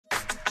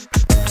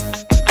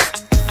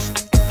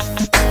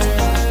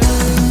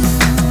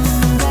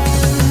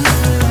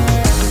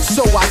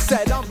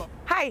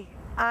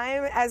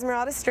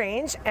Esmerelda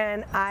Strange,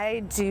 and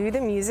I do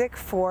the music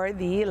for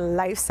the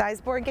Life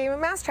Size board game of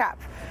Mousetrap.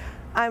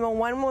 I'm a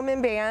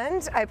one-woman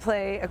band. I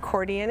play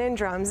accordion and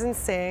drums and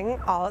sing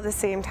all at the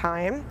same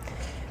time.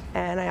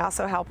 And I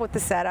also help with the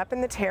setup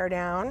and the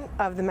teardown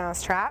of the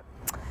Mousetrap.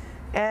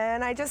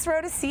 And I just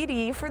wrote a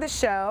CD for the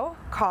show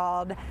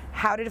called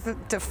How to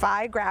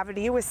Defy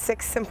Gravity with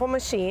 6 Simple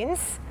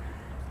Machines.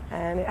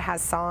 And it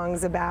has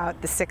songs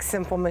about the 6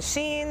 simple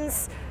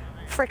machines,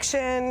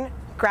 friction,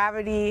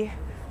 gravity,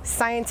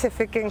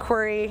 scientific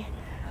inquiry,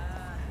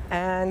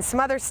 and some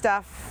other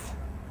stuff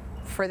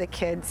for the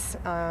kids.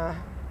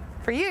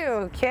 For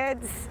you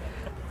kids,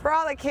 for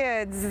all the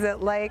kids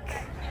that like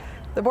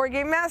the board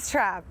game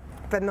Mousetrap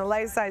and the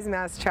Life Size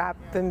Mousetrap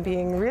and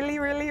being really,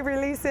 really,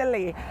 really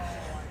silly.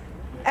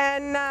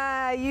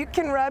 And you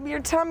can rub your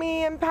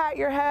tummy and pat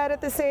your head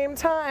at the same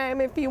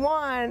time if you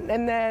want,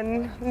 and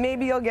then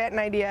maybe you'll get an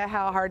idea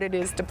how hard it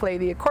is to play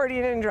the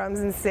accordion and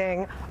drums and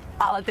sing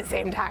all at the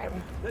same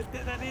time.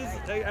 That is,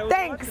 I was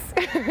Thanks.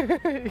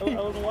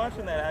 I was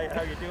watching that,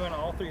 how you're doing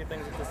all 3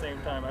 things at the same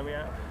time. I mean,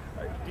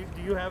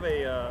 do you have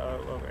a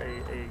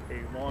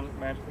long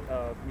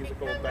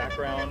musical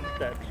background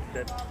that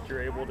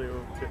you're able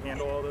to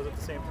handle all those at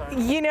the same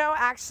time? You know,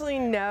 actually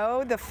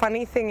no. The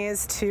funny thing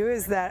is too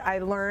is that I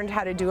learned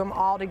how to do them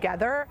all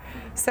together.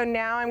 So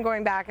now I'm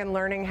going back and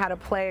learning how to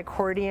play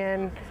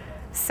accordion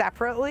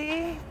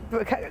separately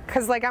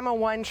because like I'm a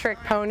one-trick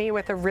pony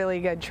with a really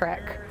good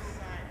trick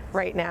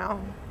right now.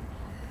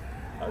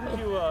 How did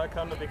you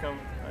come to become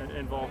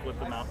involved with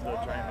the Giant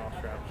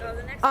Mousetrap Show?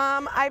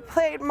 I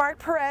played Mark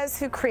Perez,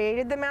 who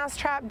created the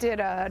Mousetrap, did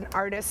an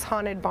artist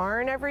haunted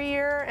barn every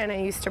year, and I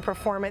used to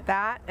perform at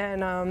that.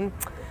 And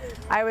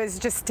I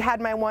had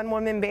my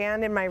one-woman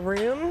band in my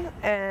room,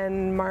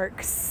 and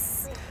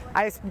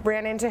I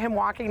ran into him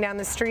walking down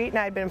the street, and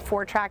I'd been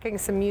 4-tracking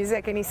some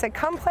music, and he said,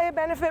 "Come play a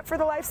benefit for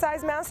the Life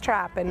Size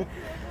Mousetrap." And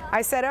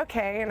I said,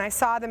 okay, and I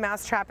saw the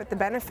Mousetrap at the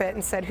benefit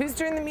and said, "Who's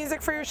doing the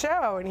music for your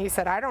show?" And he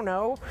said, "I don't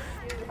know,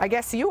 I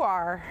guess you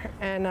are."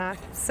 And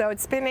so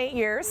it's been 8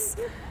 years,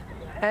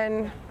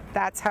 and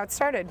that's how it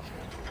started.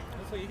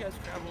 So you guys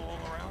travel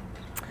all around?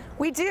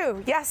 We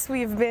do, yes.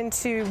 We've been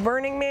to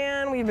Burning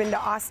Man, we've been to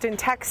Austin,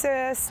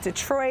 Texas,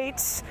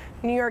 Detroit,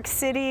 New York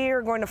City,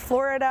 we're going to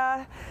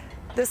Florida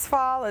this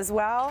fall as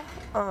well.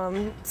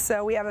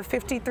 So we have a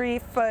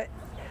 53-foot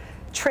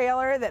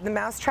trailer that the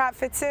Mousetrap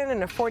fits in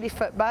and a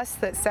 40-foot bus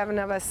that 7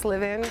 of us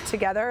live in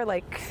together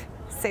like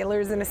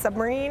sailors in a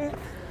submarine.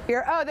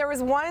 Oh, there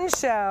was one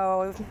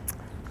show.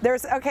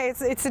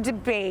 It's a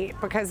debate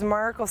because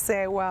Mark will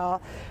say, well,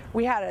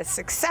 we had a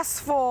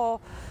successful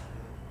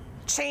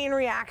chain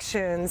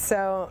reaction,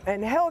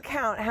 and he'll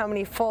count how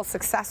many full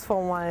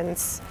successful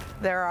ones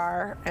there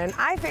are, and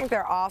I think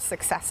they're all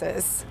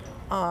successes.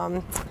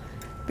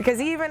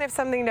 Because even if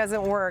something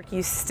doesn't work,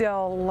 you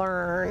still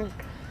learn.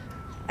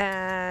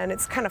 And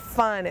it's kind of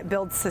fun. It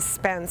builds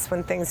suspense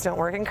when things don't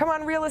work. And come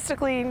on,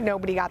 realistically,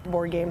 nobody got the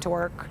board game to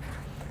work.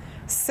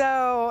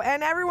 So,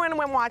 and everyone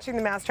when watching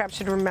the Mousetrap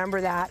should remember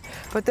that.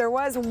 But there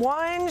was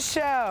one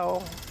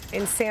show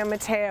in San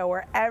Mateo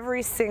where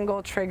every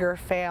single trigger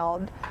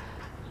failed.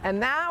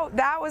 And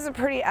that was a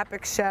pretty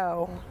epic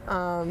show.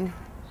 Our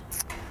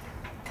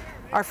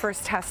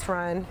first test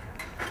run.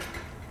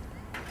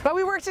 But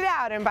we worked it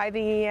out, and by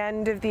the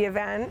end of the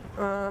event,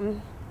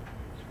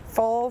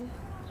 full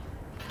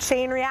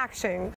chain reaction